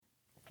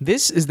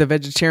This is the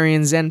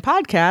Vegetarian Zen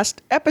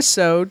podcast,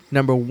 episode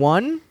number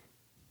 1.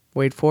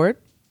 Wait for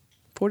it.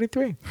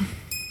 43.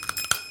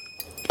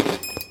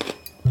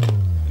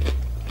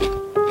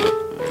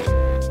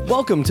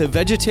 Welcome to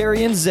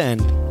Vegetarian Zen,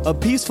 a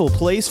peaceful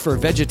place for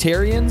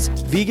vegetarians,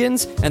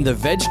 vegans, and the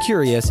veg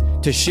curious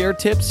to share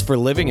tips for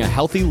living a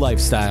healthy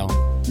lifestyle.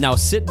 Now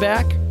sit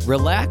back,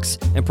 relax,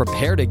 and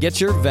prepare to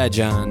get your veg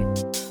on.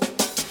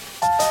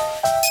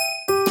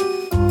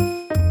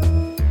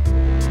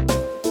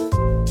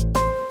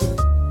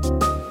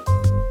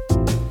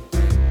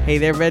 Hey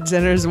there, Veg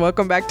Zeners.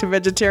 Welcome back to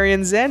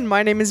Vegetarian Zen.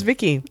 My name is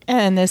Vicky.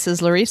 And this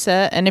is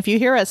Larissa. And if you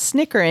hear us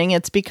snickering,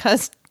 it's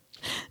because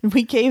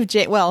we gave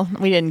Jake, well,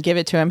 we didn't give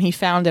it to him. He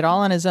found it all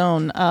on his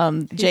own.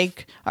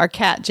 Jake, our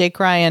cat, Jake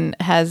Ryan,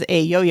 has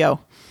a yo-yo.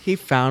 He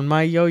found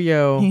my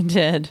yo-yo. He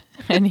did.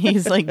 And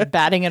he's like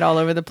batting it all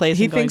over the place.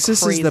 He and going thinks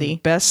this crazy. is the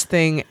best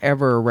thing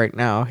ever right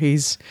now.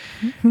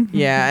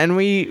 Yeah, and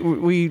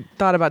we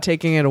thought about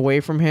taking it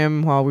away from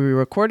him while we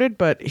recorded,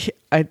 but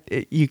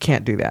you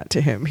can't do that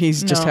to him.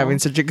 He's just having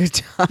such a good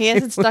time. He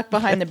has it stuck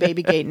behind the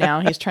baby gate now.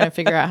 He's trying to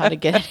figure out how to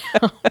get it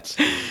out.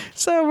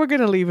 So we're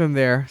going to leave him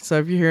there. So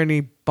if you hear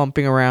any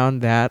bumping around,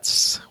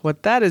 that's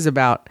what that is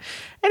about.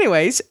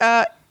 Anyways,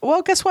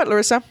 well, guess what,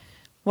 Larissa?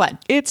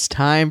 What? It's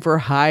time for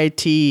high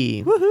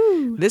tea.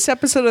 Woohoo! This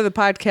episode of the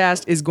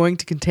podcast is going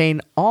to contain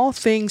all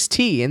things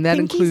tea, and that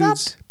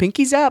includes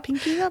pinkies up.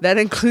 That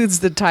includes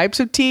the types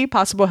of tea,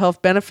 possible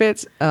health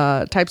benefits,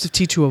 types of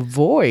tea to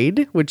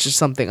avoid, which is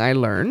something I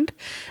learned,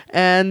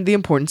 and the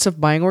importance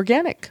of buying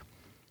organic.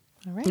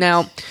 All right.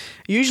 Now,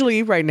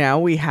 usually right now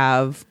we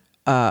have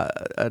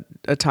a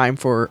time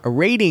for a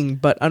rating,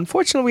 but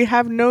unfortunately we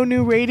have no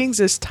new ratings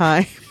this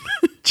time.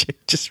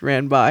 Just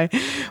ran by.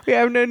 We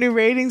have no new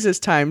ratings this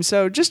time.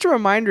 So just a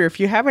reminder,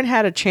 if you haven't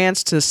had a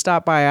chance to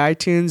stop by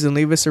iTunes and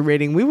leave us a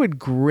rating, we would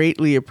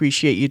greatly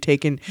appreciate you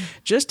taking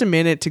just a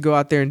minute to go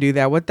out there and do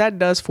that. What that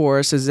does for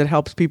us is it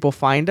helps people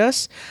find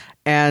us.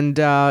 And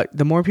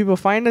the more people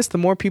find us, the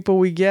more people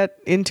we get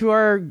into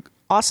our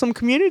awesome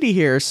community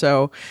here.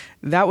 So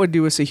that would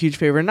do us a huge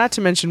favor. Not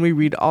to mention, we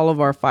read all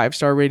of our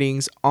 5-star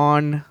ratings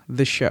on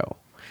the show.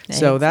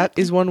 So that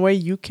is one way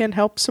you can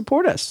help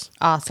support us.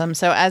 Awesome.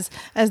 So as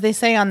they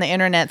say on the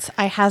internets,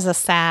 I has a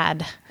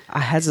sad. I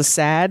has a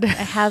sad? I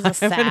has a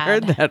sad. I haven't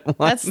heard that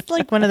one. That's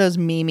like one of those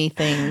meme-y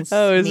things.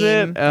 Oh, is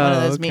it? One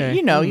of those okay.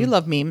 You know, you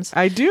love memes.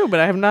 I do, but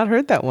I have not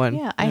heard that one.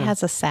 Yeah, I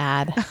has a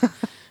sad.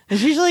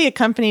 It's usually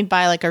accompanied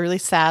by like a really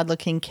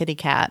sad-looking kitty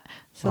cat.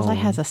 So I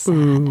has a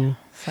sad.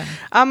 So.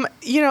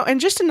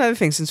 And just another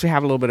thing, since we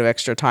have a little bit of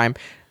extra time,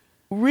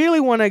 really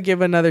want to give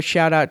another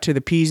shout out to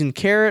the Peas and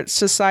Carrots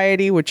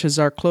Society, which is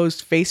our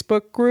closed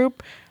Facebook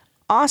group.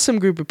 Awesome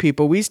group of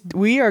people.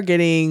 We are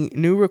getting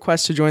new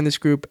requests to join this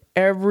group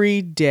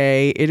every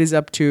day. It is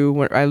up to,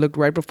 when I looked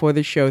right before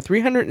the show,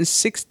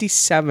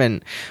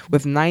 367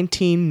 with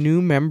 19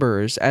 new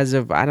members as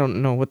of, I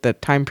don't know what the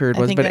time period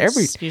was, but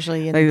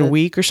usually in like a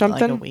week or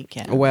something. Like a week,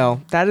 yeah.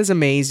 Well, that is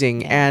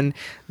amazing. Yeah. And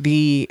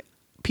the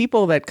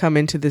people that come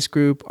into this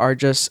group are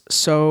just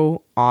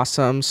so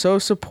awesome, so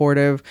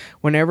supportive.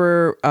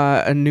 Whenever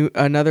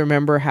another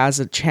member has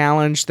a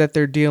challenge that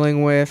they're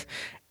dealing with,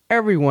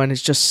 everyone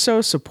is just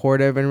so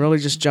supportive and really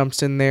just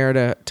jumps in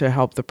there to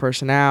help the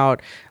person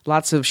out.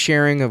 Lots of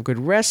sharing of good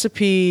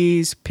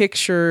recipes,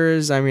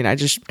 pictures. I mean, I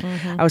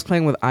was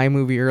playing with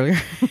iMovie earlier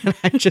and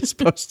I just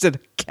posted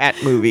a cat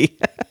movie.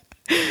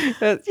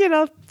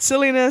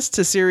 Silliness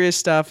to serious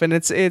stuff, and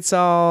it's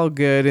all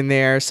good in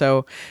there.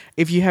 So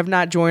if you have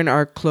not joined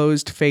our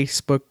closed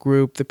Facebook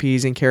group, the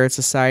Peas and Carrots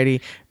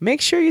Society,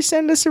 make sure you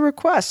send us a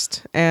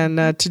request and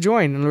to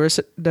join. And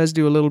Larissa does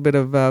do a little bit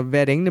of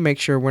vetting to make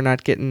sure we're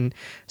not getting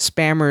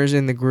spammers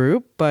in the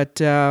group.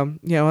 But other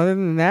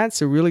than that,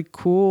 it's a really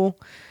cool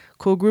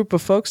group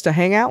of folks to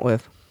hang out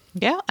with.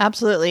 Yeah,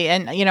 absolutely.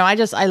 And,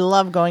 I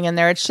love going in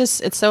there.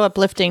 It's so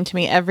uplifting to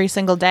me every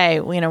single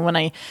day.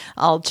 When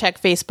I'll check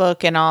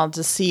Facebook and I'll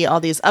just see all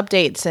these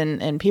updates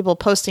and people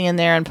posting in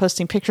there and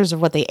posting pictures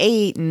of what they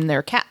ate and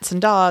their cats and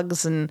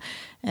dogs it's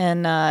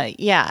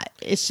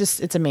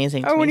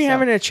amazing. Or when you're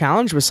having a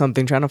challenge with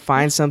something, trying to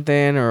find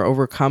something or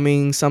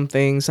overcoming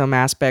something, some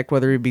aspect,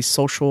 whether it be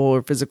social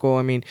or physical.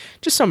 I mean,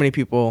 just so many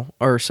people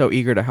are so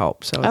eager to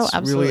help. So it's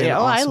absolutely. Really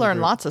awesome I learned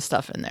group. lots of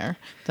stuff in there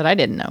that I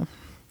didn't know.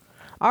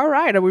 All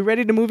right. Are we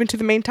ready to move into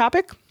the main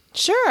topic?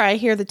 Sure. I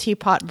hear the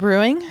teapot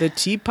brewing. The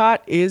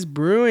teapot is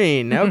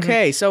brewing.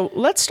 Okay. So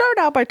let's start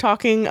out by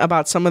talking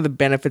about some of the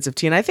benefits of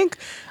tea. And I think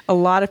a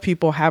lot of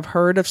people have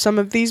heard of some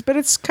of these, but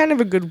it's kind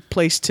of a good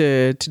place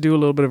to do a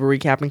little bit of a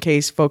recap in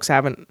case folks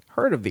haven't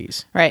heard of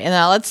these. Right. And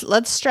now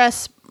let's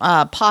stress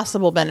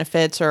possible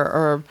benefits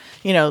or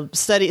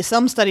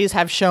some studies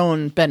have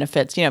shown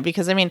benefits,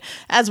 because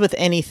as with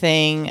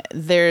anything,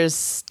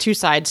 there's two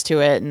sides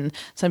to it. And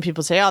some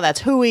people say, oh, that's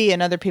hooey.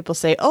 And other people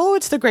say, oh,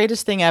 it's the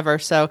greatest thing ever.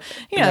 So,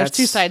 there's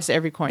two sides to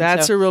every coin.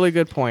 That's a really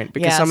good point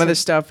because some of this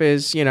stuff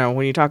is,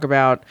 when you talk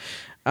about,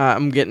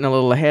 I'm getting a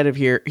little ahead of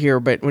here,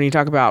 but when you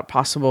talk about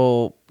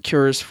possible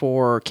cures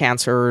for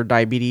cancer,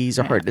 diabetes,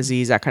 or heart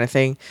disease, that kind of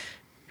thing,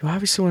 you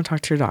obviously want to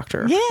talk to your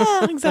doctor.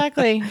 Yeah,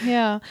 exactly.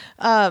 Yeah.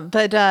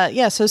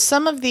 So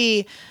some of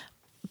the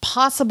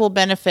possible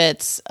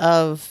benefits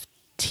of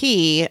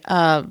tea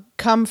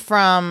come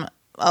from,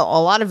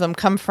 a lot of them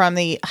come from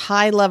the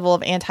high level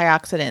of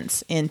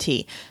antioxidants in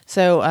tea.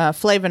 So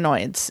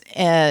flavonoids,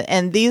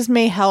 and these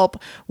may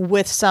help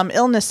with some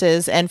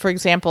illnesses. And for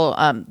example,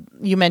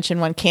 you mentioned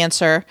one,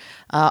 cancer,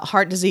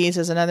 heart disease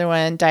is another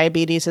one,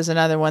 diabetes is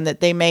another one, that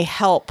they may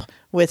help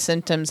with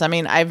symptoms. I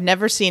mean, I've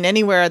never seen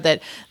anywhere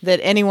that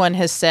anyone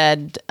has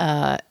said,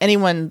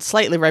 anyone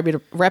slightly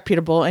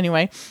reputable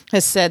anyway,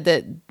 has said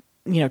that,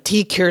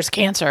 tea cures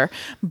cancer.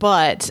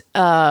 But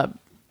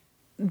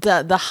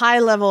the high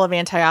level of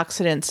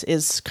antioxidants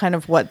is kind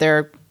of what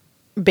they're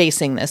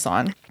basing this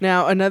on.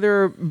 Now,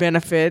 another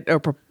benefit or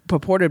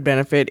purported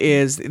benefit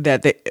is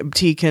that the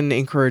tea can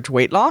encourage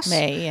weight loss.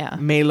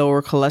 May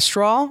lower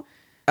cholesterol.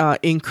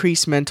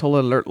 Increase mental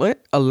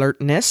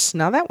alertness.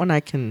 Now that one I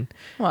can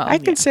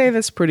say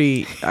that's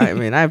pretty. I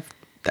mean, I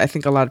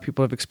think a lot of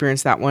people have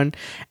experienced that one,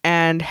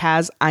 and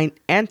has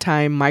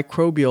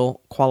antimicrobial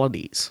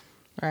qualities.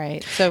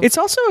 Right. So it's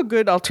also a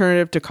good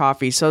alternative to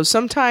coffee. So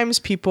sometimes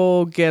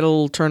people get a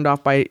little turned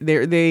off by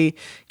they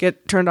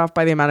get turned off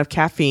by the amount of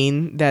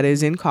caffeine that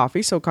is in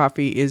coffee. So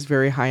coffee is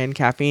very high in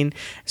caffeine.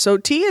 So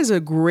tea is a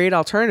great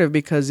alternative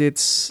because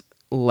it's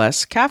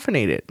less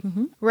caffeinated.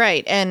 Mm-hmm.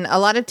 Right. And a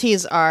lot of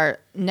teas are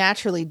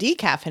naturally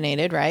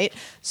decaffeinated, right?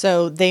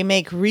 So they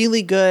make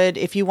really good,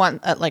 if you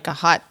want like a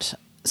hot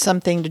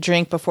something to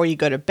drink before you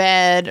go to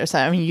bed or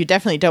something. I mean, you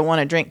definitely don't want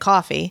to drink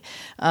coffee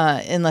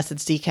unless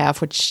it's decaf,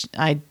 which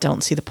I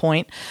don't see the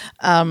point.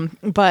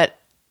 But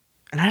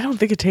and I don't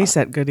think it tastes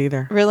that good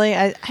either. Really?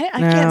 I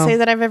can't say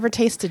that I've ever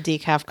tasted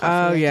decaf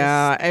coffee. Oh,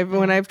 yeah.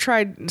 When I've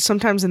tried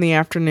sometimes in the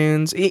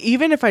afternoons,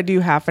 even if I do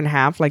half and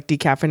half, like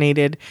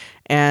decaffeinated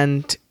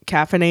and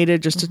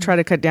caffeinated, just to try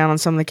to cut down on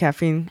some of the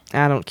caffeine,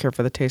 I don't care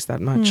for the taste that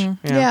much.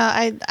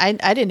 Yeah, I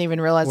didn't even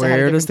realize I had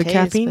a different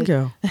taste. Where does the caffeine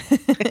go?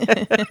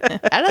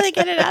 How do they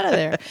get it out of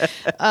there?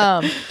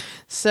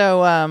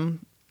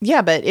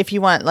 Yeah, but if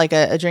you want like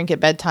a drink at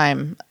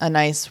bedtime, a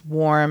nice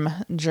warm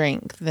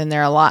drink, then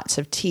there are lots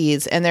of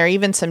teas. And there are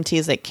even some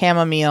teas like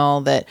chamomile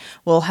that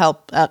will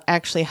help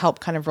actually help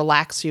kind of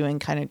relax you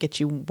and kind of get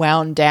you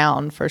wound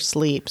down for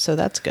sleep. So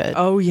that's good.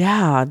 Oh,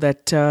 yeah.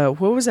 That,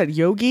 what was that?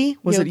 Yogi?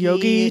 Was it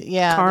Yogi?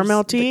 Yeah.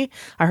 Caramel tea?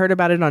 I heard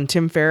about it on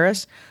Tim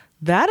Ferriss.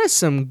 That is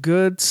some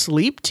good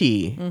sleep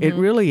tea. Mm-hmm. It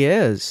really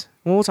is.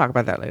 Well, we'll talk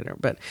about that later.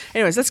 But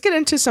anyways, let's get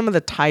into some of the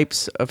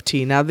types of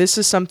tea. Now, this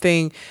is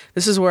one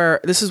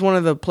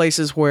of the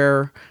places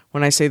where,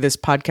 when I say this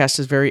podcast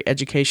is very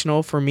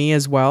educational for me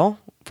as well,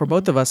 for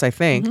both of us, I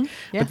think.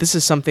 Mm-hmm. Yeah. But this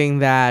is something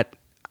that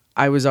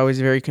I was always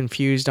very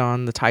confused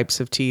on, the types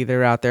of tea that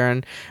are out there.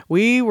 And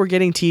we were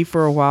getting tea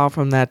for a while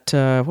from that,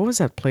 what was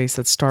that place?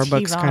 That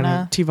Starbucks kind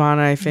of, Teavana,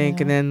 I think.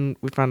 Yeah. And then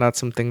we found out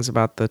some things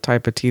about the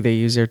type of tea they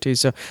use there too.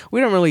 So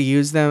we don't really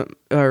use them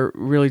or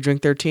really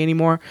drink their tea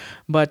anymore.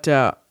 But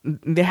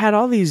they had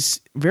all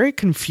these very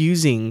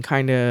confusing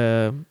kind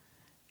of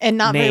and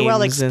not very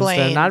well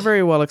explained. Not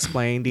very well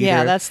explained either.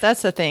 Yeah,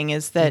 that's the thing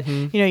is that,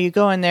 you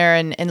go in there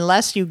and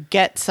unless you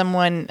get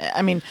someone,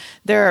 I mean,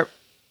 they're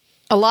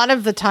a lot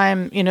of the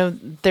time,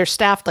 they're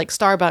staffed like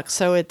Starbucks.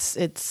 So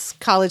it's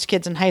college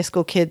kids and high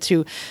school kids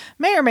who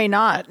may or may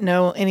not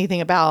know anything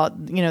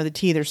about, the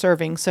tea they're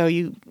serving. So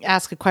you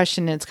ask a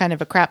question and it's kind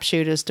of a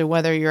crapshoot as to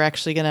whether you're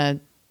actually going to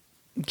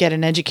get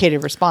an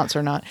educated response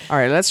or not. All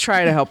right, let's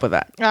try to help with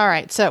that. All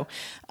right. So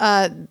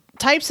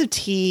types of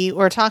tea,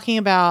 we're talking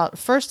about,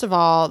 first of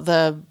all,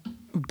 the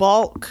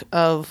bulk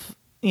of,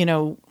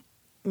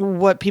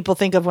 what people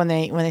think of when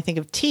they think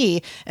of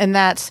tea, and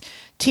that's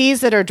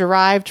teas that are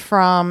derived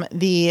from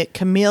the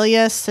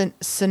Camellia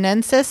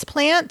sinensis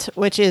plant,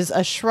 which is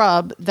a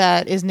shrub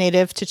that is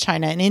native to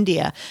China and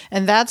India.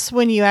 And that's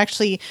when you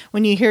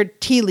hear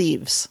tea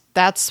leaves,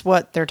 that's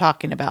what they're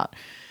talking about.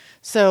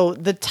 So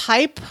the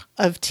type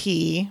of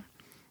tea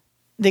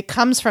that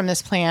comes from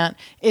this plant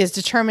is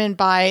determined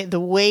by the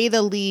way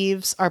the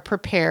leaves are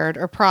prepared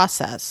or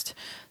processed.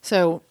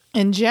 So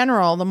in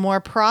general, the more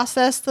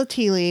processed the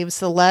tea leaves,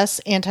 the less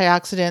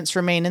antioxidants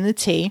remain in the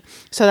tea.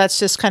 So that's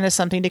just kind of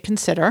something to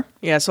consider.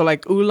 Yeah, so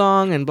like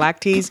oolong and black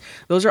teas,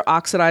 those are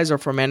oxidized or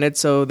fermented.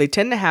 So they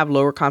tend to have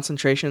lower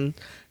concentrations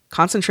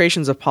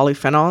of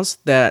polyphenols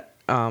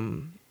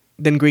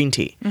than green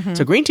tea. Mm-hmm.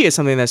 So green tea is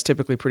something that's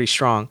typically pretty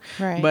strong.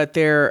 Right. But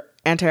their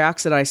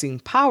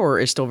antioxidizing power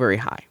is still very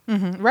high.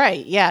 Mm-hmm.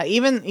 Right. Yeah.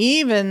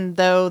 Even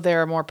though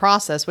they're more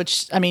processed,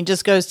 which, I mean,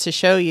 just goes to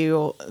show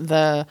you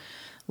the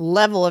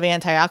level of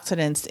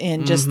antioxidants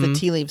in just the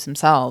tea leaves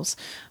themselves.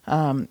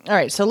 All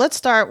right, so let's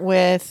start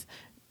with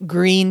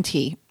green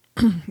tea.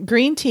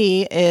 Green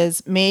tea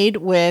is made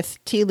with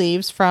tea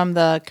leaves from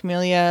the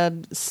Camellia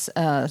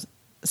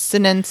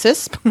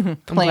sinensis plant.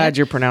 I'm glad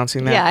you're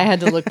pronouncing that. Yeah, I had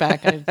to look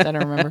back. I don't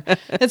remember.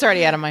 It's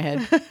already out of my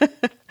head.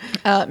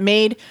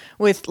 Made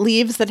with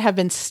leaves that have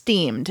been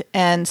steamed.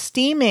 And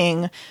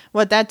steaming,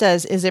 what that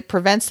does is it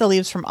prevents the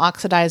leaves from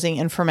oxidizing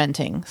and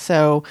fermenting.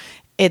 So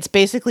it's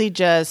basically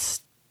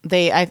just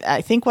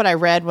I think what I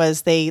read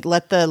was they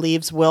let the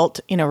leaves wilt,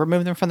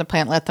 remove them from the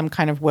plant, let them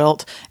kind of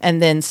wilt,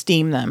 and then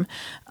steam them.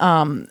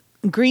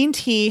 Green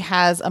tea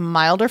has a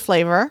milder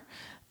flavor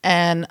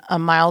and a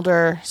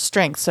milder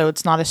strength, so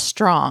it's not as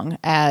strong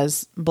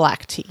as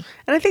black tea.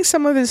 And I think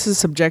some of this is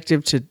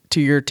subjective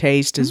to your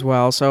taste as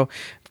well. So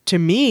to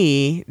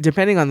me,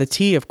 depending on the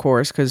tea, of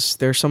course, because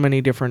there's so many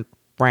different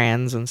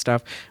brands and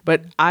stuff,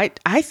 but I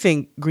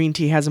think green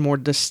tea has a more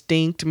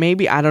distinct,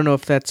 maybe, I don't know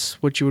if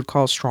that's what you would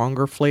call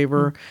stronger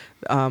flavor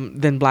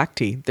than black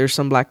tea. There's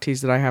some black teas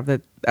that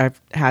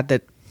I've had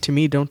that to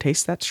me don't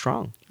taste that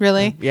strong.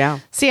 Really? Yeah.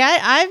 See,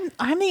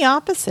 I'm the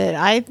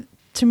opposite.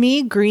 To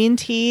me, green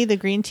tea, the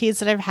green teas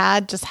that I've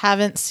had just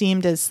haven't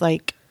seemed as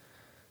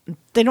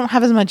they don't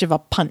have as much of a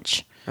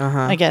punch,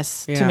 I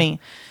guess, to me.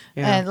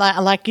 Yeah. And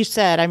like you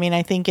said, I mean,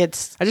 I think I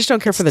just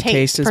don't care for the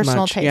taste as much.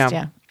 Personal taste,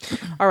 yeah.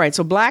 All right,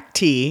 so black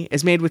tea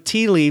is made with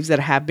tea leaves that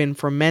have been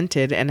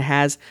fermented and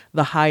has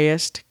the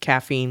highest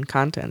caffeine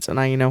content. So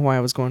now you know why I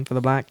was going for the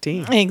black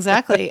tea.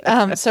 Exactly.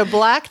 So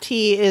black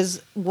tea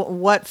is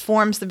what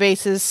forms the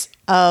basis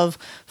of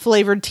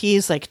flavored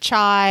teas like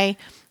chai,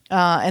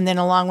 and then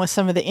along with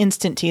some of the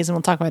instant teas, and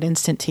we'll talk about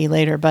instant tea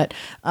later. But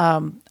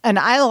and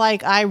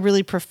I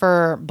really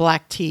prefer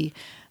black tea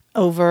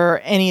over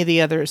any of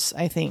the others,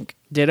 I think.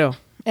 Ditto.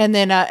 And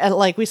then,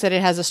 like we said,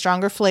 it has a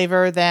stronger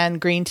flavor than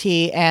green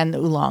tea and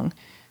oolong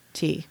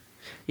tea.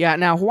 Yeah.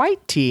 Now,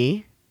 white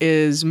tea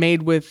is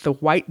made with the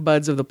white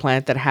buds of the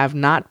plant that have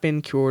not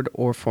been cured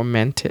or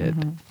fermented.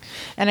 Mm-hmm.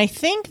 And I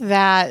think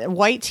that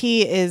white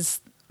tea is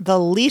the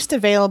least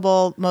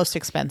available, most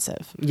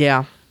expensive.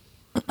 Yeah.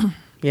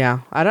 Yeah.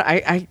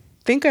 I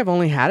think I've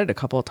only had it a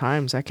couple of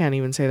times. I can't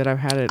even say that I've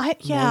had it.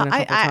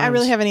 I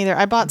really haven't either.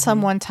 I bought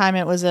some one time.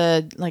 It was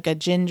a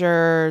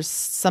ginger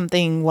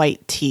something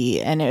white tea,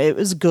 and it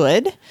was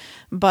good,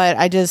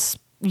 but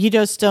you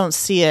just don't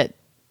see it,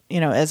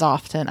 as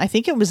often. I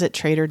think it was at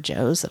Trader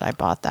Joe's that I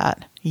bought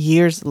that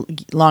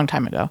long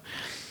time ago.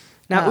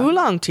 Now,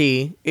 oolong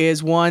tea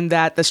is one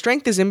that the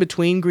strength is in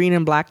between green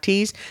and black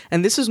teas,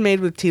 and this is made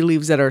with tea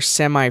leaves that are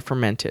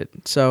semi-fermented.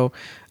 So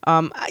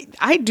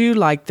I do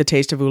like the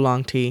taste of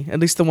oolong tea, at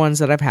least the ones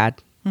that I've had.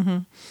 Mm-hmm.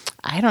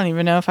 I don't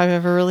even know if I've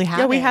ever really had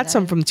it. Yeah, we had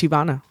some from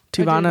Tivana.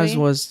 Tivana's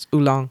was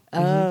oolong.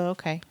 Oh,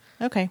 okay.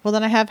 Okay. Well,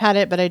 then I have had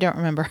it, but I don't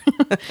remember.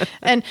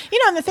 And,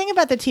 and the thing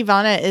about the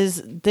Tivana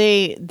is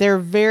they're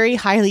very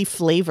highly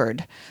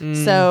flavored.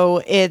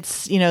 So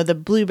it's,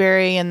 the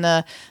blueberry and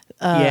the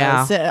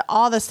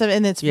all the stuff,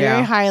 and it's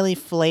very highly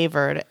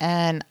flavored.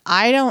 And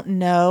I don't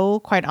know,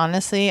 quite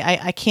honestly,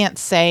 I can't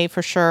say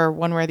for sure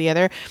one way or the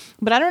other,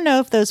 but I don't know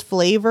if those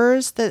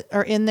flavors that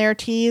are in their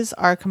teas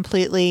are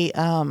completely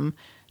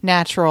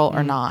natural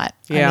or not.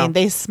 I mean,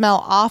 they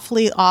smell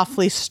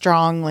awfully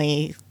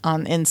strongly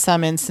in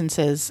some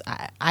instances.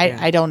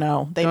 I don't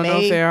know. They don't know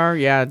if they are.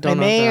 Yeah, they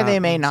may or they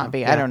may not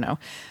be. Yeah. I don't know.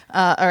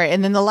 All right,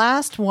 and then the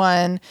last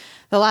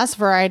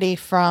variety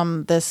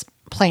from this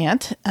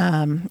plant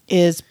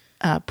is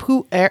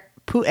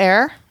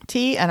pu'er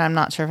tea, and I'm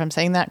not sure if I'm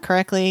saying that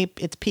correctly.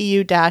 It's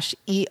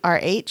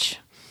PU-ERH,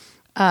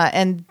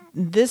 and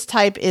this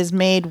type is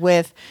made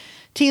with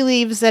tea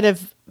leaves that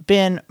have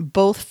been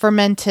both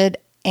fermented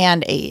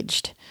and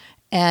aged,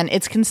 and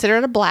it's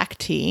considered a black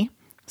tea.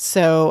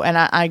 So, and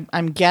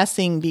I'm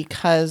guessing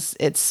because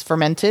it's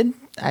fermented,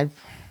 I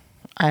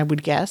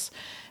would guess,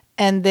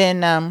 and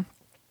then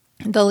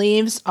the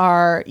leaves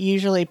are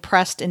usually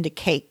pressed into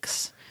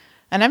cakes.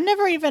 And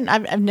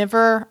I've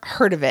never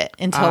heard of it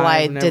until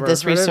I did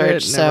this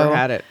research. So never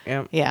had it.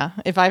 Yep. Yeah,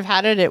 if I've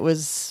had it,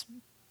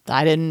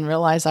 I didn't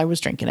realize I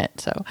was drinking it.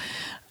 So,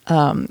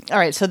 all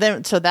right. So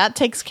that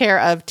takes care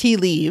of tea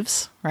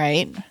leaves,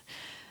 right?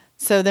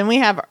 So then we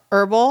have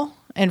herbal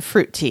and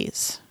fruit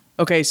teas.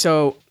 Okay.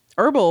 So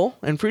herbal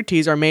and fruit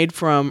teas are made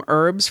from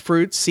herbs,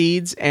 fruits,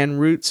 seeds,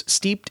 and roots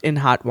steeped in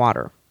hot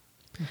water.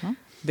 Mm-hmm.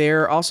 They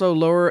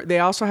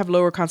also have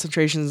lower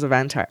concentrations of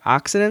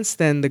antioxidants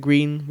than the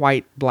green,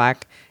 white,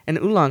 black, and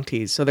oolong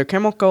teas. So their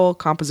chemical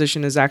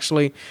composition is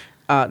actually,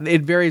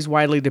 it varies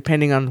widely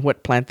depending on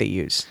what plant they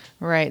use.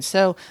 Right.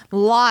 So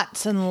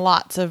lots and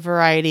lots of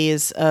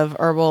varieties of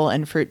herbal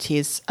and fruit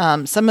teas.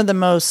 Some of the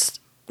most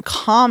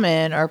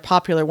common or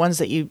popular ones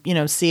that you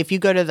see if you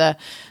go to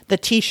the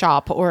tea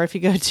shop or if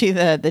you go to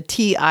the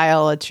tea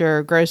aisle at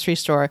your grocery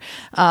store.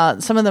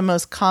 Some of the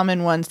most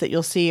common ones that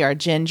you'll see are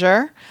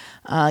ginger,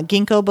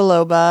 ginkgo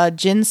biloba,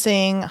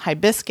 ginseng,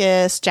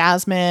 hibiscus,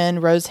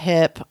 jasmine,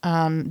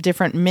 rosehip,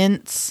 different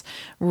mints,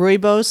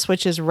 rooibos,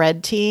 which is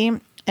red tea,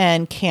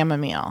 and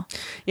chamomile.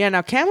 Yeah,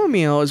 now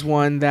chamomile is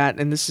one that,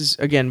 and this is,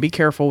 again, be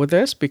careful with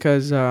this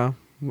because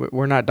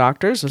we're not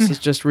doctors. This is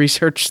just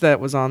research that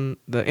was on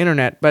the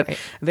internet. But right.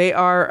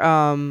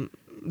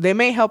 They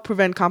may help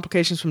prevent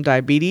complications from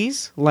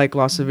diabetes, like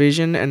loss of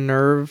vision and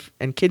nerve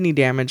and kidney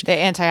damage. The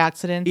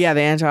antioxidants? Yeah,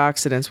 the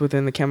antioxidants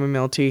within the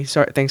chamomile tea.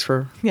 Sorry, thanks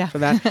for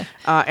that.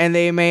 And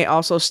they may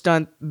also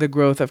stunt the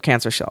growth of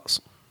cancer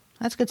cells.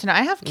 That's good to know.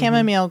 I have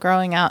chamomile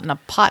growing out in a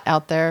pot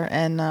out there,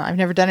 and I've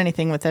never done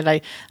anything with it.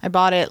 I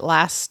bought it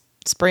last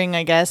spring,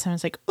 I guess. And I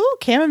was like, ooh,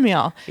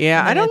 chamomile.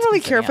 Yeah, I don't really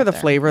care for the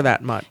flavor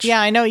that much.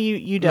 Yeah, I know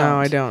you don't. No,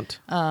 I don't.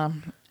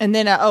 And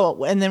then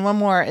and then one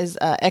more is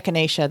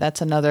echinacea.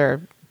 That's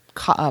another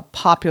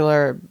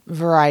popular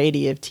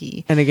variety of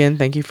tea. And again,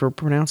 thank you for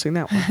pronouncing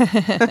that one.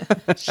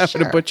 I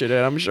would have butchered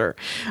it, I'm sure.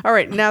 All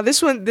right, now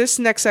this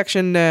next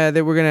section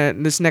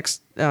this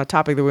next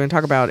topic that we're gonna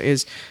talk about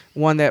is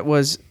one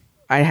that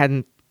I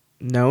hadn't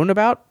known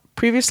about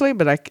previously,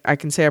 but I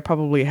can say I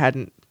probably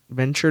hadn't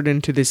ventured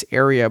into this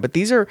area. But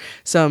these are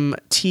some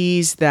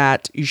teas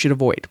that you should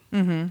avoid.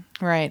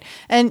 Mm-hmm. Right,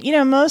 and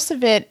most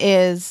of it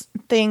is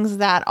things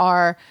that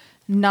are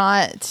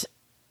not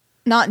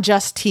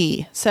just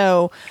tea.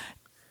 So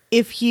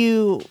if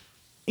you'll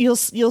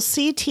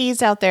see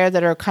teas out there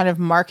that are kind of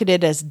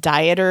marketed as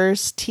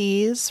dieters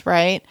teas,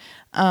 right?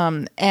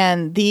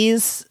 And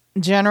these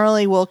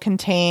generally will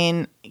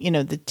contain,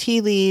 the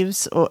tea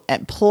leaves,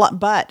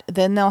 but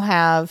then they'll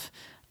have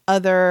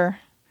other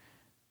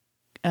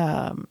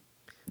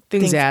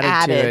things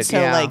added to it. So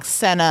like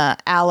senna,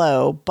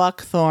 aloe,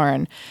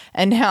 buckthorn.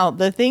 And now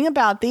the thing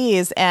about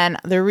these, and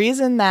the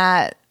reason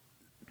that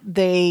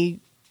they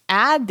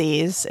add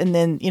these and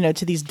then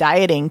to these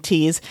dieting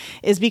teas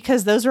is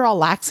because those are all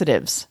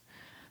laxatives.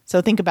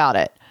 So think about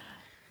it.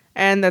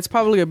 And that's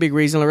probably a big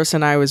reason. Larissa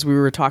and I, we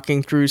were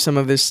talking through some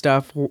of this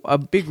stuff, a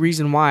big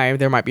reason why,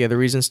 there might be other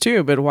reasons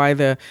too, but why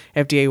the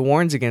FDA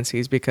warns against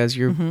these, because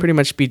you're pretty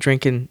much be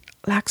drinking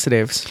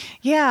laxatives.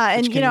 Yeah,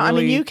 and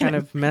really you can kind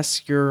of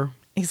mess your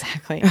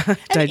exactly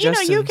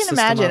digestive you can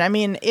imagine up. I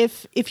mean,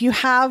 if you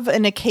have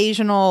an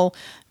occasional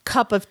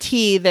cup of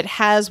tea that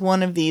has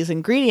one of these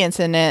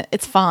ingredients in it,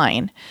 it's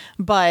fine.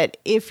 But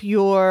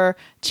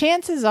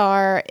chances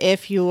are,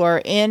 if you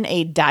are in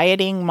a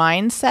dieting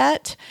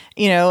mindset,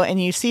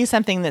 and you see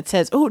something that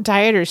says, oh,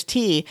 dieter's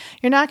tea,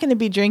 you're not going to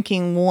be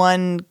drinking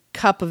one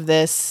cup of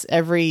this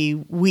every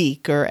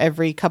week or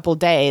every couple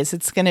days.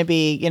 It's going to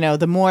be,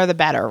 the more the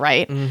better,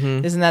 right?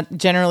 Mm-hmm. Isn't that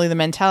generally the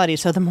mentality?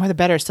 So the more the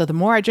better. So the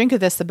more I drink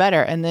of this, the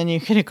better. And then you're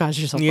going to cause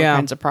yourself all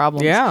kinds of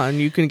problems. Yeah, and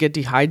you can get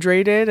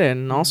dehydrated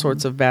and all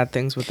sorts of bad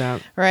things with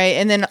that. Right.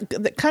 And then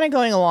kind of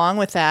going along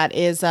with that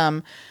is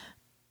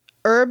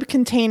herb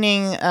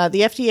containing,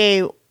 the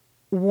FDA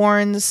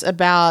warns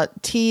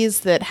about teas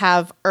that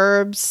have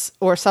herbs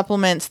or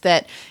supplements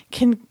that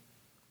can,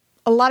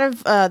 a lot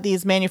of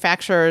these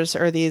manufacturers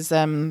or these,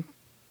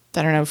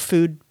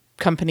 food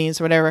companies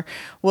or whatever,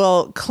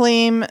 will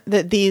claim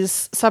that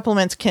these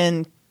supplements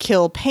can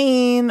kill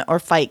pain or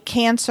fight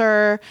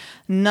cancer.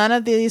 None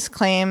of these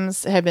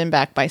claims have been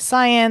backed by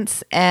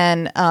science.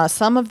 And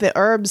some of the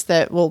herbs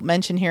that we'll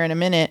mention here in a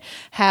minute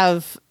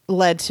have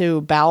led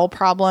to bowel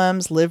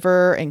problems,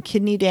 liver and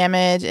kidney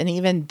damage, and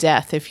even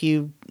death if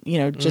you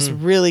just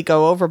really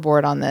go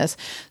overboard on this.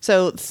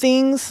 So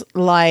things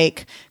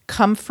like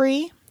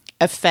comfrey,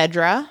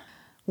 ephedra,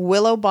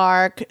 willow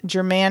bark,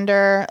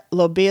 germander,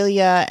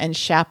 lobelia, and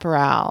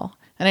chaparral.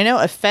 And I know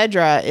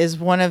ephedra is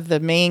one of the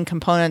main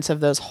components of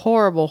those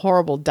horrible,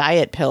 horrible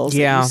diet pills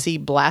that you see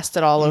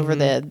blasted all over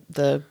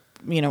the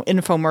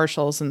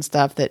infomercials and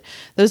stuff, that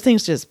those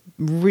things just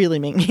really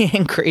make me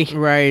angry.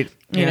 Right.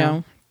 You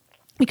know,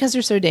 because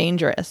they're so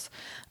dangerous.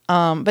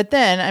 But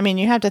then, I mean,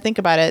 you have to think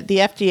about it. The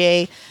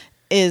FDA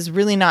is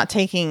really not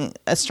taking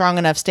a strong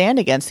enough stand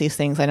against these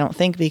things, I don't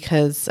think,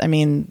 because, I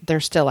mean, they're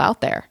still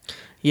out there.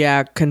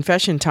 Yeah,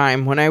 confession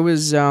time. When I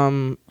was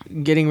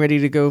getting ready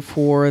to go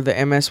for the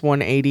MS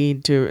 180,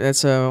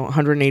 that's a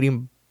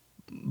 180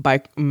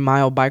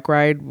 mile bike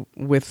ride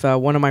with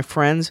one of my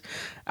friends,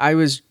 I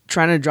was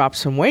trying to drop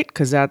some weight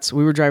because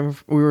we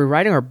were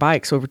riding our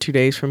bikes over 2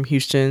 days from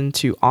Houston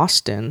to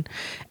Austin,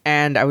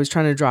 and I was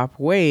trying to drop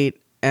weight.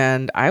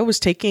 And I was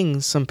taking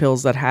some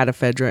pills that had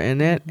ephedra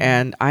in it,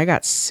 and I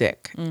got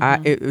sick.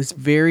 It was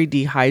very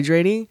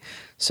dehydrating.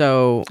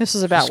 So this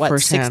was about,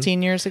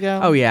 16 years ago?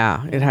 Oh,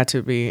 yeah. It had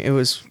to be. It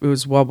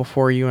was well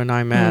before you and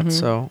I met.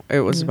 So it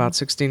was about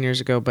 16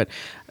 years ago. But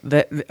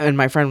and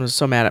my friend was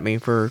so mad at me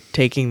for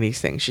taking these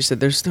things. She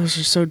said, those are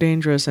so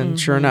dangerous. And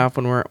sure enough,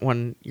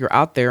 when you're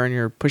out there and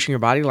you're pushing your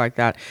body like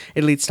that,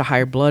 it leads to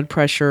higher blood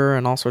pressure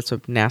and all sorts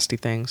of nasty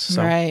things.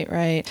 So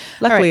Right.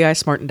 Luckily, I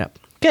smartened up.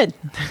 Good.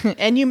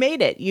 And you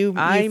made it.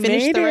 I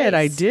finished the race.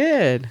 I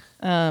did.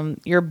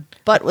 Your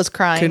butt was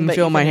crying. Couldn't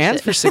feel my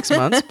hands for 6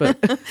 months, but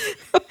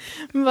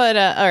but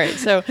all right.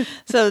 So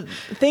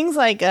things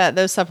like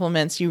those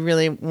supplements you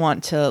really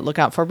want to look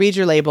out for. Read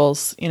your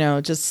labels.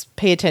 Just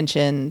pay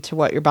attention to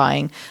what you're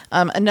buying.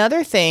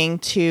 Another thing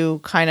to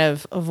kind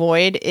of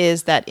avoid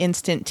is that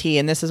instant tea,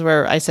 and this is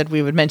where I said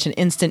we would mention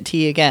instant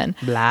tea again.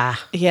 Blah.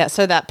 Yeah.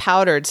 So that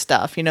powdered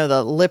stuff.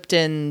 The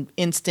Lipton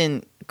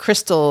instant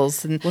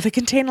crystals, and they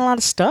contain a lot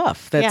of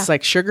stuff that's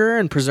like sugar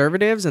and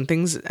preservatives and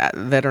things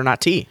that are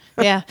not tea.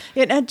 Yeah.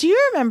 Now, do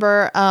you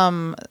remember,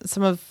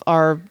 some of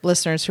our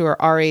listeners who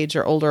are our age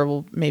or older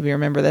will maybe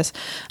remember this,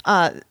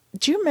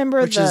 do you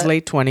remember which is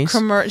late 20s?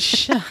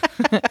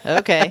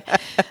 Okay.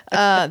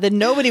 Then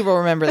nobody will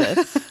remember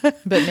this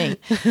but me.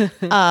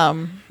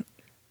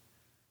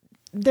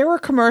 there were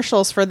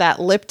commercials for that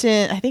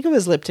Lipton, I think it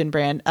was Lipton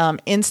brand,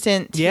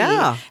 instant tea.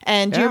 Yeah.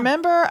 And do you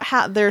remember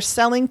how their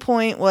selling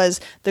point was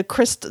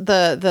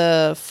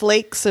the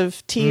flakes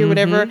of tea or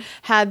whatever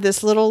had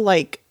this little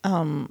like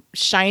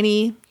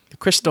shiny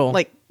crystal,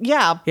 like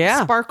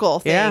sparkle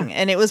thing,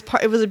 and it was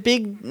a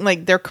big,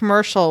 like, their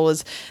commercial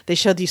was, they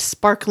showed these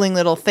sparkling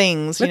little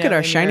things. Look at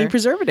our shiny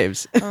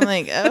preservatives. I'm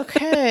like,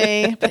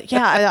 okay, but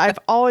yeah, I've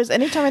always,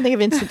 anytime I think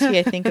of instant tea,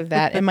 I think of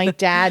that. And my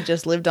dad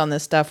just lived on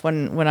this stuff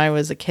when I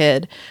was a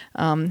kid.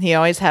 My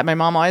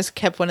mom always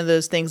kept one of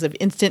those things of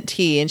instant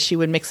tea, and she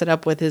would mix it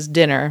up with his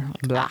dinner.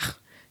 Like,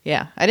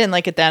 yeah, I didn't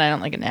like it then. I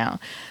don't like it now.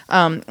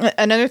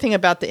 Another thing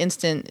about the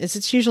instant is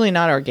it's usually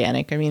not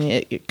organic. I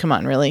mean, come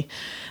on, really.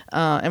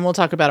 And we'll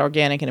talk about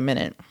organic in a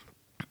minute.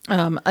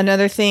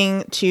 Another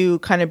thing to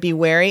kind of be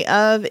wary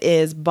of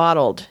is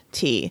bottled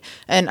tea.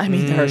 And I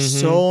mean, there are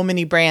so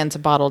many brands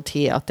of bottled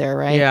tea out there,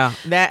 right? Yeah,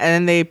 that,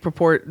 and they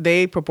purport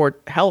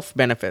health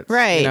benefits,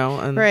 right?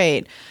 And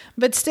right.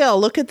 But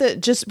still,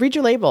 just read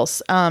your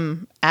labels.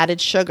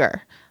 Added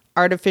sugar,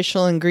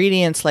 artificial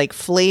ingredients like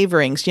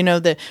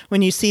flavorings.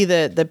 When you see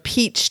the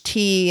peach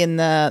tea and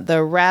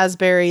the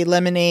raspberry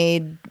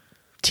lemonade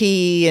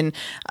tea, and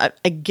I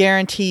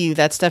guarantee you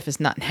that stuff is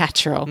not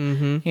natural.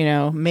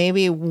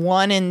 Maybe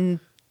 1 in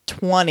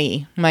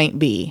 20 might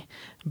be,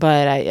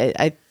 but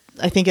I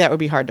think that would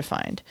be hard to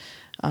find.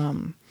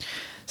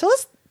 So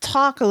let's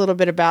talk a little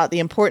bit about the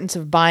importance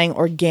of buying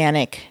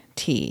organic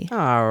tea.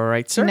 All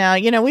right, sir.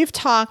 Now, we've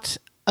talked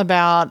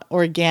about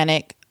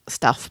organic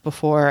stuff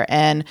before,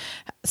 and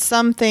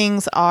some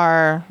things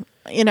are,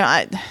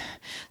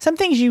 some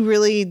things you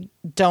really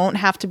don't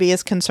have to be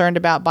as concerned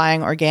about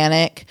buying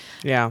organic.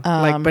 Yeah,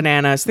 like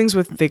bananas, things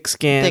with thick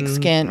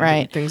skin,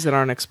 right? Things that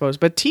aren't exposed.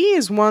 But tea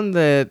is one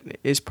that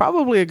is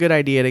probably a good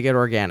idea to get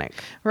organic.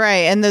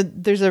 Right, and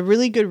there's a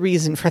really good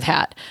reason for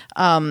that.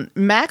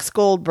 Max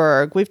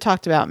Goldberg, we've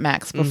talked about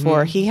Max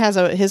before. He has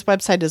his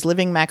website is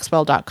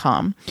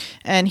livingmaxwell.com,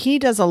 and he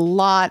does a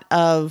lot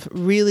of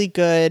really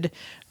good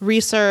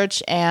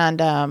research and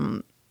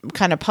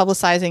kind of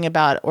publicizing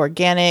about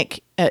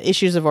organic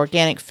issues of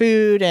organic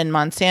food and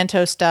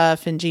Monsanto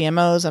stuff and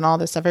GMOs and all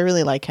this stuff. I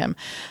really like him.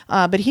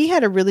 But he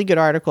had a really good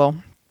article,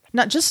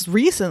 not just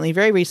recently,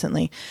 very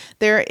recently.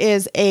 There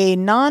is a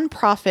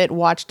nonprofit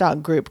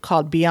watchdog group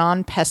called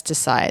Beyond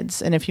Pesticides.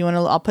 And if you want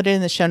to, I'll put it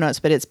in the show notes,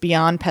 but it's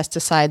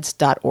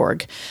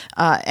beyondpesticides.org.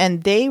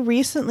 And they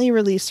recently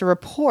released a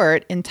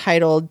report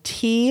entitled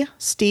Tea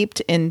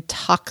Steeped in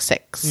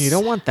Toxics. You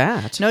don't want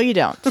that. No, you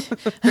don't.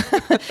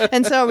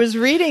 And so I was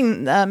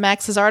reading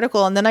Max's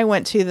article, and then I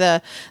went to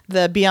the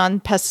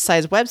Beyond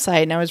Pesticides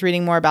website, and I was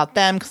reading more about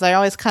them, because I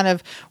always kind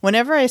of,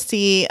 whenever I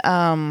see,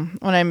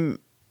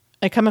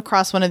 I come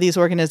across one of these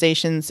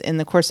organizations in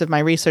the course of my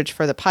research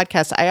for the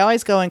podcast, I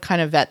always go and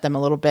kind of vet them a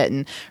little bit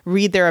and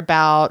read their,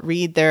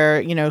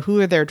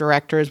 who are their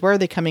directors, where are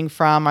they coming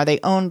from? Are they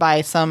owned by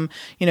some,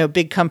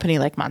 big company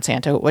like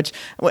Monsanto, which,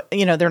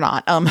 they're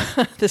not.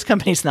 This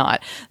company's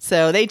not.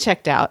 So they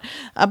checked out.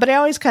 But I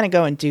always kind of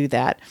go and do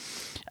that.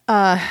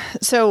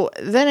 So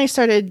then I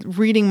started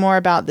reading more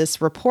about this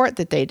report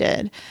that they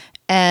did,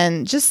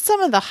 and just some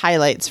of the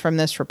highlights from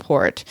this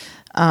report.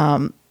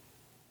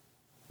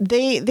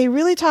 They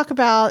really talk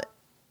about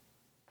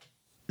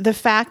the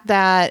fact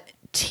that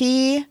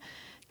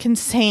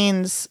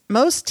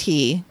most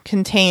tea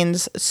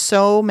contains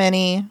so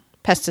many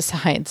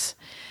pesticides,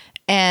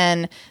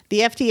 and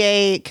the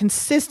FDA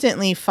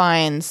consistently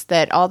finds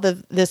that all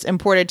this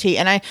imported tea,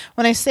 and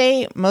when I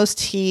say most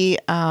tea,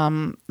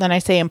 then I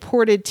say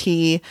imported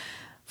tea.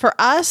 For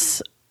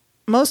us,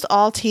 most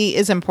all tea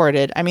is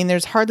imported. I mean,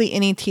 there's hardly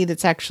any tea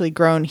that's actually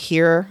grown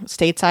here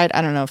stateside.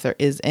 I don't know if there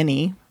is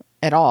any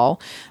at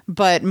all,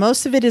 but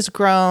most of it is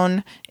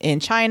grown in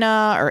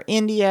China or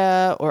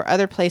India or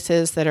other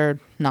places that are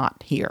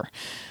not here.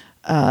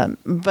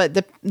 But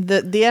the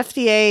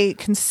FDA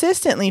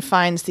consistently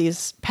finds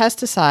these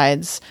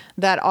pesticides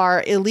that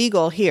are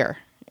illegal here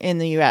in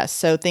the U.S.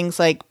 So things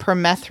like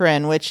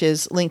permethrin, which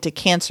is linked to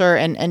cancer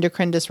and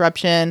endocrine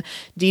disruption,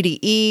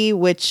 DDE,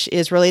 which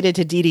is related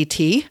to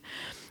DDT.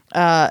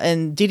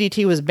 And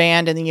DDT was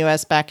banned in the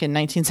U.S. back in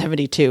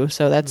 1972,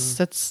 so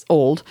that's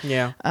old.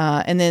 Yeah.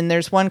 And then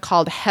there's one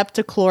called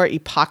heptachlor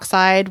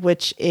epoxide,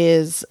 which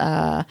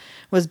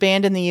was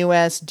banned in the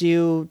U.S.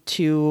 due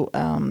to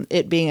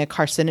it being a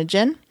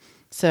carcinogen.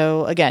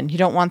 So again, you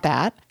don't want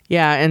that.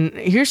 Yeah, and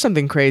here's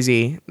something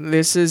crazy.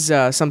 This is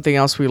something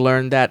else we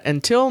learned, that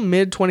until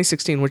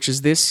mid-2016, which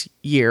is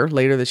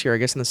later this year, I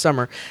guess in the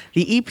summer,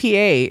 the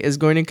EPA is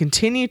going to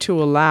continue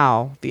to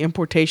allow the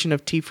importation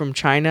of tea from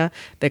China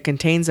that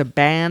contains a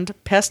banned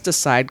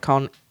pesticide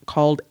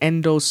called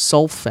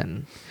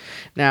endosulfan.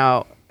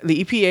 Now,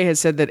 the EPA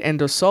has said that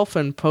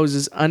endosulfan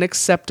poses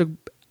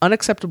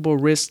unacceptable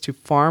risks to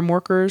farm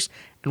workers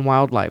and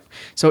wildlife.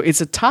 So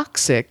it's a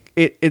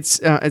it's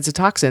a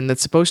toxin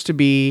that's supposed to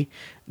be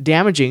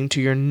damaging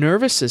to your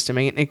nervous system,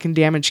 and it can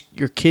damage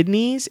your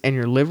kidneys and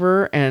your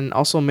liver and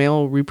also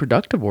male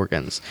reproductive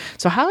organs.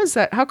 So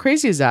how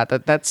crazy is that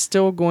that's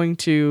still going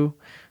to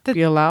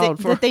be allowed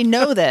that they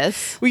know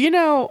this?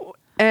 Well,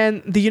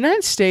 And the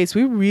United States,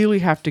 we really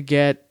have to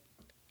get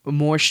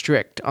more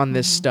strict on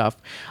this stuff.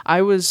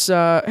 I was,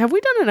 have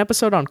we done an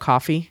episode on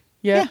coffee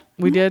yet? Yeah.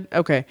 We did?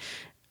 Okay.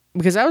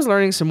 Because I was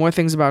learning some more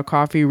things about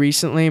coffee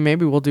recently.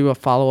 Maybe we'll do a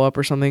follow-up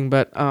or something.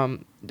 But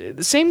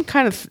the same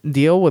kind of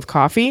deal with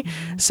coffee.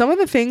 Some of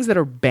the things that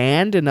are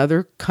banned in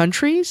other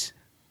countries,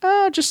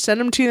 just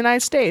send them to the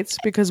United States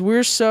because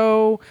we're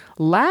so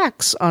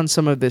lax on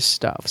some of this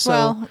stuff. So,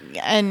 well,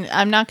 and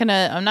I'm not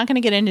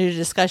gonna get into a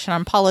discussion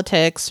on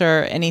politics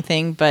or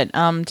anything, but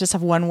just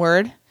have one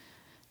word: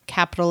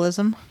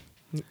 capitalism.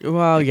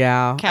 well,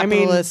 yeah.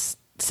 Capitalist.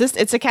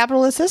 It's a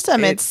capitalist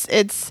system.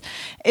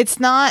 It's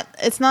not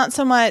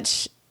so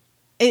much.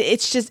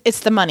 It's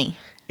the money.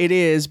 It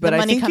is, but The I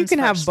money think you comes can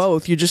have first.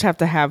 both. You just have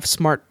to have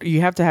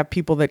you have to have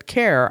people that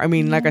care. I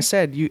mean, like I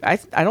said, I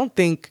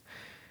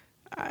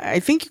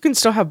think you can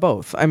still have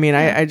both. I mean,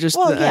 I just,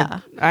 Well, yeah.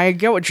 I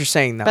get what you're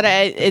saying though. But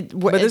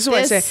But this is what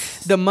I say.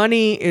 The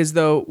money is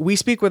though, we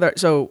speak with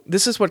so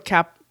this is what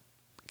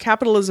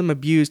capitalism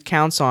abused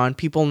counts on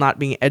people not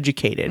being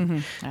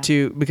educated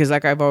because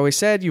like I've always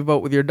said, you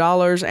vote with your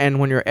dollars, and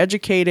when you're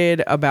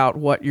educated about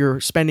what you're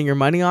spending your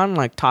money on,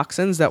 like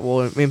toxins that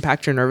will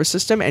impact your nervous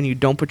system, and you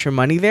don't put your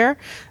money there,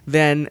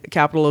 then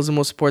capitalism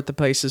will support the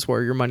places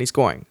where your money's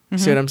going.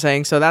 See what I'm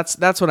saying? So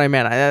that's what I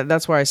meant.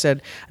 That's why I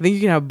said I think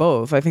you can have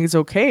both. I think it's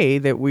okay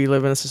that we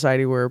live in a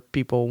society where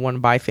people want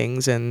to buy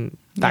things and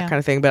that kind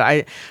of thing,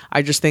 but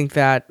I just think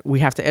that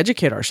we have to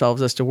educate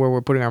ourselves as to where we're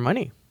putting our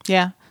money.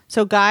 Yeah.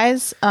 So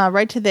guys,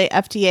 write to the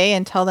FDA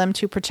and tell them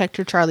to protect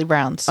your Charlie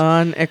Browns.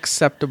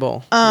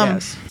 Unacceptable.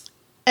 Yes.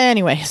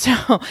 Anyway,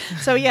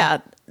 so yeah,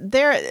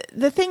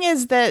 the thing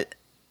is that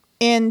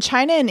in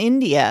China and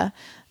India,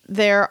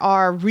 there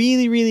are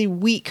really, really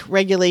weak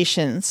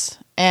regulations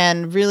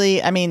and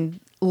really, I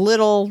mean,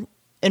 little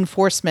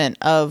enforcement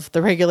of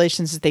the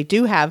regulations that they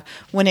do have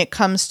when it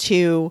comes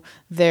to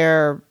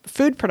their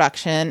food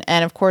production.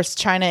 And of course,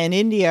 China and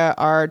India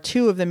are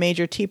two of the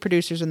major tea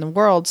producers in the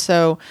world.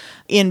 So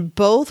in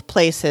both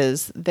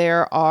places,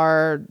 there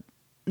are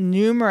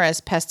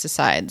numerous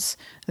pesticides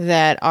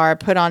that are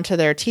put onto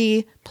their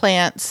tea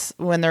plants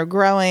when they're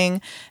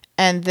growing.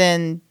 And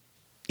then,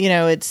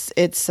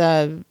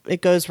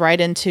 it goes right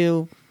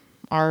into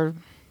our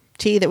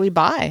tea that we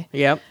buy.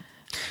 Yep.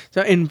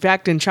 So, in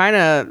fact, in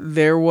China,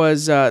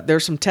 there's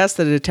some tests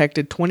that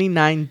detected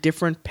 29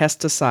 different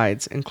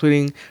pesticides,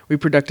 including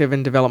reproductive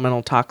and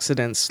developmental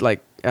toxidants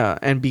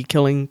and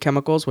bee-killing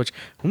chemicals. Which,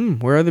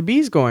 where are the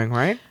bees going,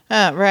 right?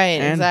 Right,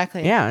 And,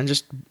 exactly. Yeah, and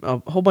just a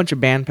whole bunch of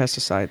banned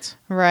pesticides.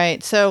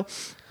 Right. So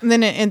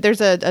then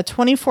there's a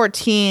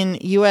 2014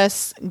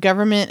 U.S.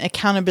 Government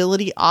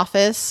Accountability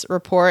Office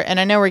report, and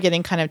I know we're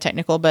getting kind of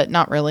technical, but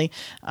not really,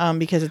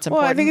 because it's important.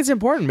 Well, I think it's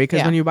important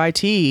because when you buy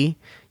tea,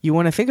 you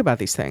want to think about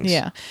these things.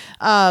 Yeah.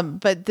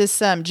 But this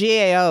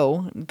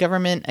GAO,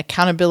 Government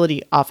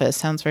Accountability Office,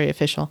 sounds very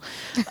official.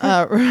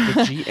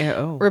 The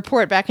GAO.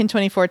 Report back in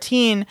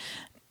 2014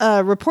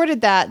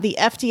 reported that the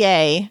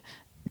FDA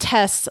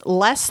tests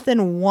less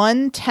than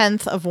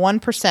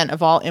 0.1%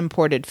 of all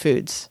imported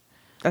foods.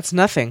 That's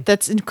nothing.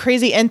 That's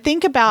crazy. And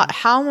think about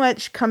how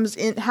much comes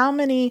in, how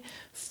many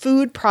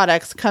food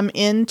products come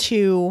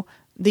into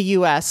the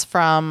U.S.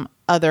 from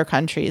other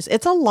countries.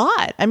 It's a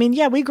lot. I mean,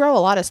 yeah, we grow a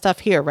lot of stuff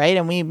here, right?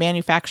 And we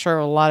manufacture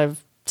a lot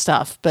of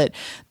stuff, but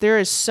there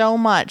is so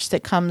much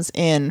that comes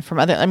in from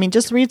other, I mean,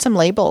 just read some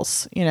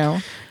labels,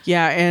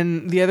 Yeah,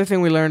 and the other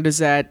thing we learned is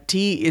that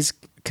tea is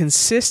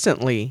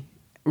consistently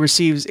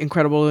receives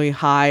incredibly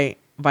high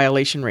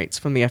violation rates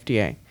from the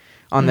FDA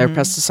on their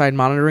pesticide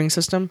monitoring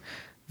system.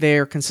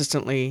 They're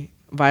consistently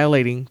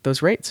violating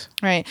those rates.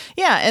 Right.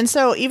 Yeah. And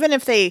so even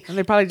if they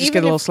probably just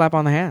get a little slap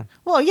on the hand.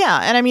 Well,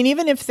 yeah. And I mean,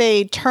 even if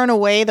they turn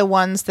away the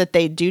ones that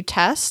they do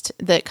test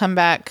that come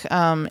back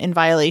in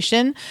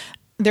violation,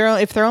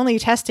 if they're only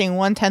testing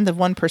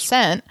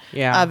 0.1%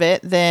 of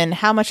it, then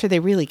how much are they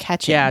really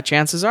catching? Yeah.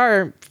 Chances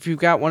are, if you've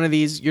got one of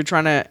these, you're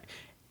trying to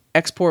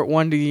export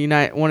one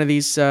of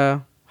these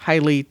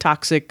highly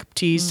toxic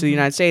teas to the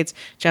United States,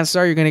 chances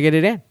are you're going to get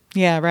it in.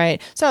 Yeah, right.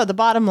 So the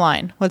bottom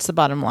line, what's the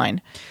bottom line?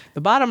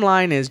 The bottom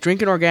line is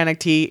drinking organic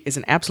tea is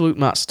an absolute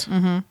must.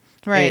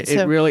 Right.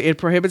 It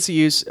prohibits the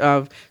use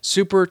of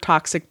super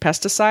toxic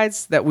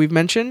pesticides that we've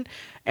mentioned,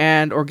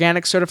 and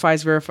organic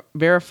certifies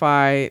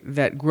verify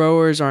that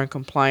growers are in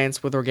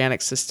compliance with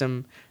organic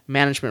system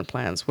management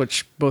plans,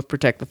 which both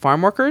protect the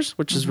farm workers,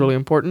 which is really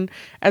important,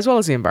 as well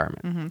as the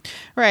environment.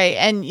 Right.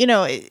 And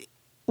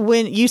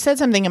when you said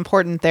something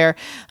important there,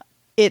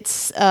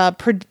 it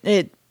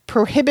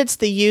prohibits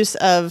the use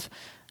of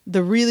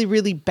the really,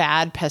 really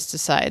bad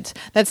pesticides.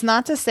 That's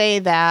not to say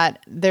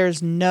that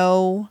there's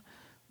no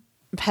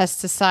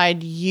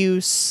pesticide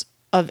use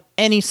of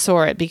any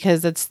sort,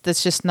 because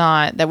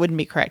that wouldn't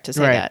be correct to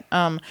say that.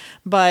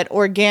 But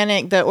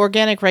the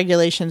organic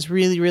regulations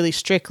really, really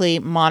strictly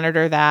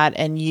monitor that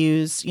and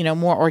use,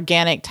 more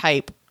organic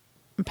type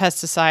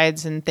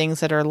pesticides and things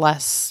that are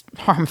less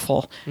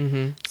harmful.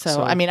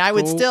 So I mean, I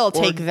would still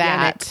take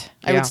that.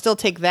 I would still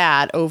take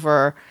that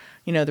over,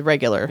 the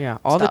regular. Yeah.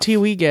 All the stuff. tea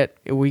we get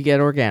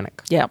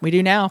organic. Yeah, we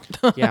do now.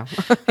 Yeah.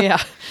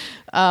 Yeah.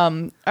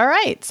 All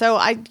right. So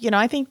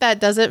I think that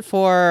does it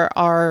for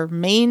our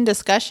main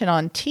discussion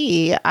on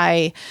tea.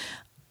 I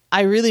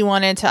really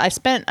wanted to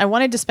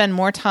spend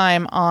more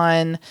time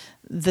on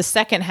the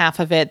second half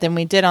of it than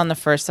we did on the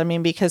first. I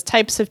mean, because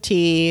types of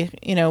tea,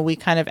 we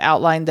kind of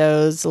outlined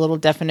those, a little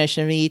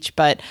definition of each,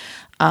 but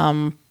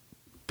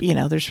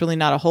there's really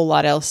not a whole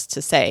lot else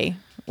to say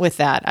with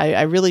that.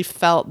 I really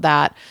felt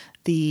that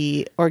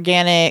the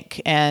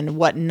organic and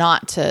what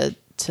not to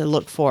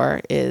look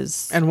for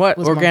is... And what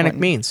organic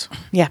means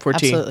for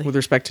absolutely. tea with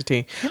respect to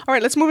tea. All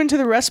right, let's move into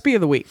the recipe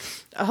of the week.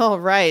 All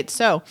right.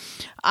 So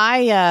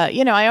I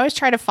always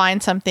try to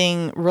find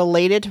something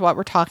related to what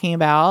we're talking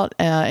about,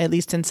 at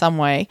least in some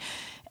way.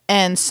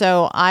 And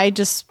so I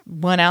just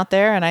went out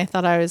there and I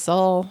thought I was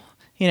all,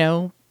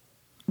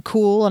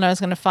 cool, and I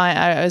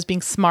was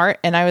being smart,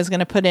 and I was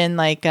going to put in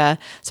so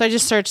I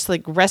just searched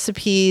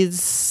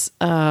recipes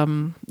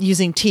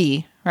using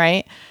tea,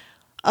 right?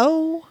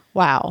 Oh,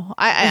 wow.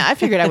 I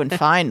figured I wouldn't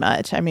find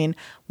much. I mean,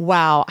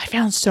 wow, I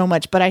found so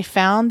much, but I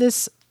found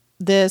this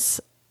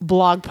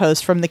blog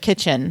post from The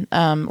Kitchen,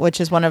 which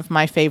is one of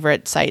my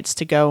favorite sites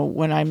to go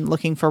when I'm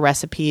looking for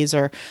recipes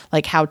or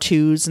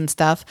how-tos and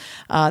stuff.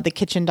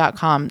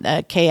 Thekitchen.com,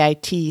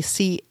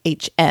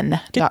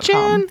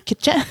 KITCHN.com.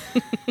 Kitchen.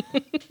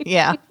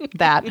 Yeah,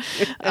 that.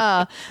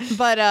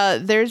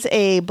 But there's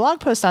a blog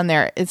post on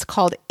there. It's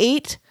called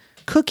 8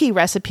 Cookie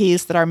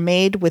Recipes That Are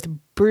Made with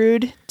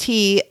Brewed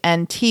Tea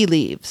and Tea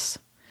Leaves,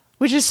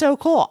 which is so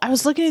cool. I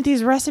was looking at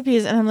these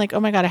recipes and I'm like, oh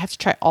my God, I have to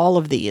try all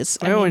of these.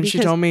 She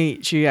told me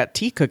she got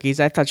tea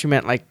cookies. I thought you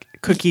meant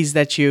cookies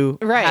that you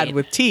had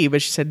with tea,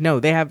 but she said, no,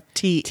 they have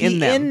tea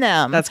in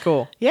them. That's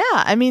cool. Yeah.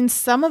 I mean,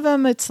 some of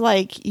them, it's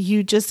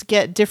you just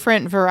get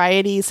different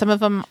varieties. Some of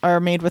them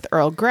are made with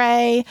Earl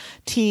Grey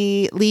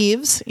tea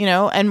leaves,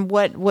 and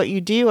what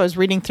you do, I was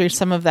reading through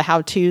some of the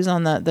how-tos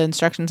on the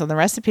instructions on the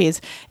recipes,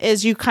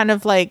 is you kind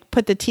of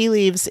put the tea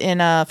leaves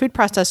in a food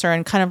processor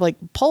and kind of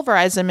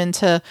pulverize them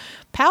into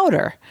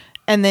powder.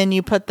 And then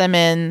you put them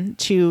in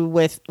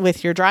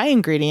with your dry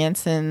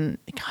ingredients, and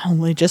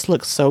it just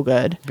looks so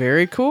good.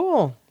 Very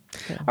cool.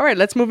 Yeah. All right,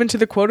 let's move into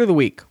the quote of the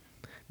week.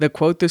 The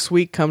quote this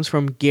week comes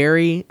from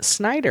Gary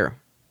Snyder.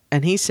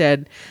 And he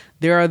said,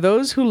 "There are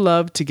those who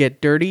love to get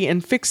dirty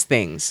and fix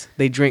things.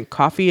 They drink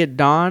coffee at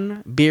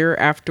dawn, beer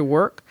after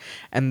work,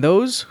 and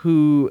those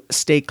who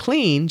stay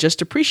clean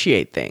just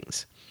appreciate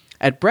things.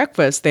 At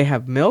breakfast, they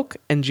have milk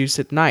and juice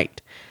at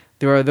night.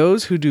 There are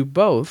those who do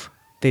both.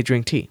 They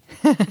drink tea."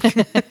 I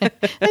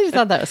just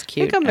thought that was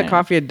cute. I think I'm the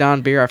coffee at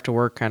dawn, beer after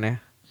work kind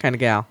of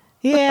gal.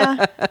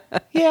 Yeah.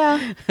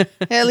 Yeah.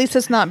 At least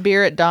it's not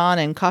beer at dawn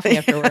and coffee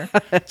after work.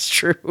 That's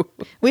true.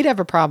 We'd have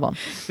a problem.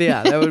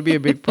 Yeah, that would be a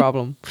big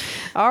problem.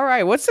 All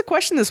right. What's the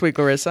question this week,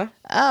 Larissa?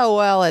 Oh,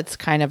 well, it's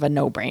kind of a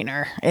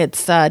no-brainer.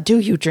 It's, do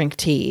you drink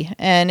tea?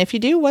 And if you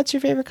do, what's your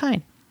favorite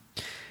kind?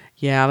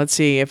 Yeah, let's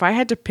see. If I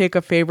had to pick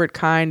a favorite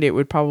kind, it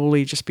would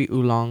probably just be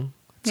oolong.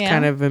 It's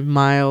kind of a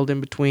mild in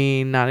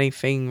between, not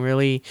anything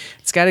really.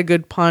 It's got a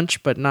good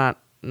punch, but not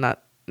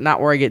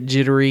where I get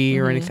jittery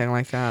or anything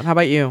like that. How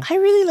about you? I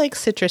really like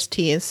citrus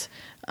teas.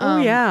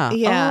 Yeah.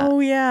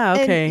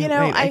 Okay. And,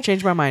 I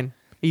changed my mind.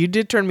 You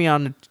did turn me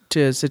on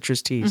to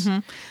citrus teas.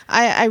 Mm-hmm.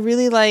 I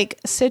really like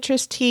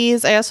citrus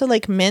teas. I also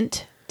like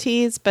mint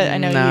teas, but I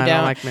know you don't. I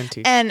don't like mint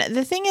teas. And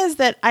the thing is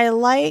that I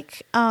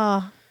like...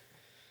 I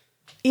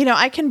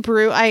can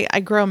brew.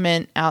 I grow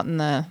mint out on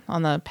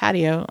the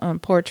patio,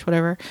 porch,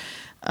 whatever.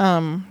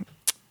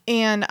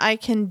 And I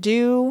can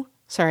do.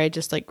 Sorry, I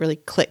just really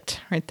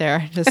clicked right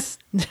there. Just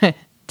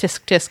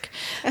tisk.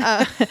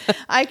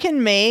 I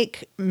can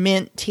make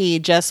mint tea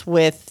just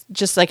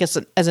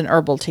as an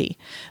herbal tea,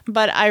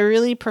 but I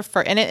really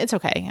prefer. And it's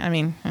okay. I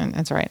mean,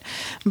 it's all right.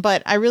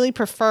 But I really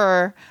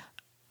prefer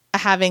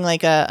having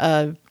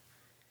a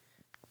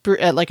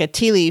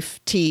tea leaf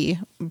tea,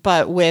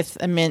 but with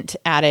a mint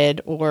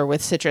added or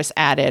with citrus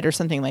added or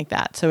something like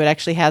that. So it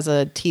actually has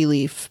a tea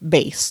leaf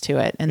base to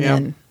it, and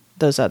then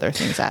those other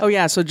things added. Oh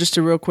yeah, so just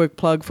a real quick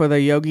plug for the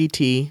Yogi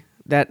tea.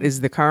 That is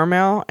the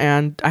caramel,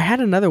 and I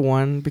had another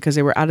one because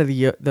they were out of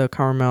the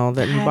caramel.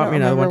 That you bought me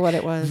another one. What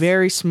it was?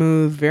 Very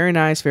smooth, very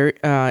nice. Very.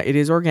 It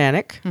is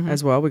organic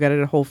as well. We got it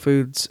at Whole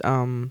Foods.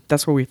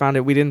 That's where we found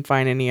it. We didn't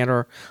find any at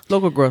our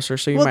local grocer,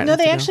 so you might. No,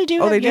 they actually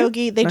do have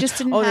Yogi. They just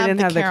didn't. Oh, they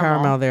didn't have the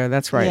caramel there.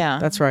 That's right. Yeah,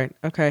 that's right.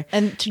 Okay.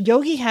 And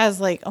Yogi has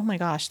oh my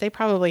gosh, they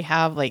probably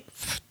have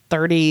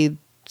 30,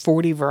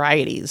 40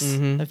 varieties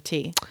of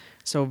tea.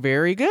 So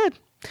very good.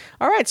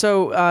 All right,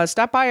 so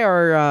stop by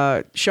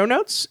our show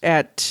notes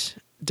at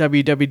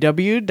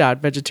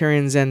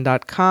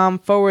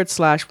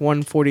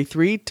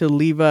www.vegetarianzen.com/143 to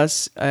leave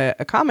us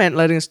a comment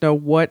letting us know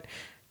what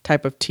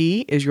type of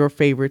tea is your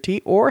favorite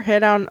tea, or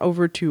head on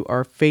over to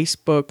our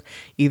Facebook,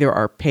 either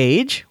our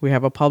page, we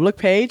have a public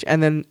page,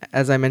 and then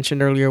as I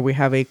mentioned earlier, we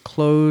have a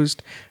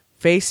closed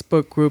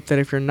Facebook group that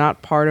if you're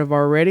not part of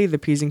already, the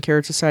Peas and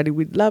Carrot Society,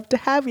 we'd love to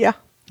have you.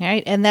 All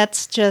right. And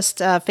that's just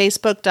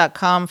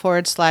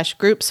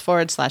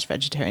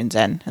facebook.com/groups/Vegetarian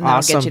Zen. And that'll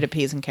Awesome. get you to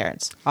peas and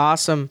carrots.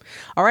 Awesome.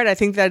 All right. I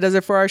think that does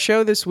it for our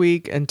show this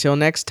week. Until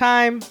next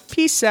time,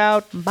 peace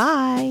out.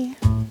 Bye.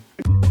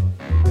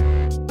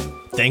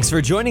 Thanks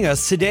for joining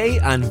us today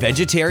on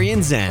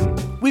Vegetarian Zen.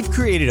 We've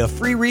created a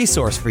free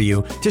resource for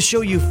you to show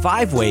you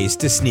 5 ways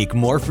to sneak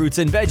more fruits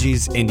and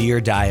veggies into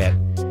your diet.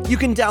 You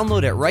can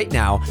download it right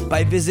now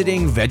by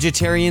visiting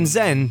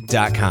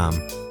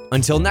vegetarianzen.com.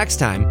 Until next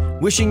time,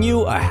 wishing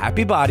you a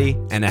happy body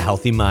and a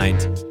healthy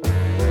mind.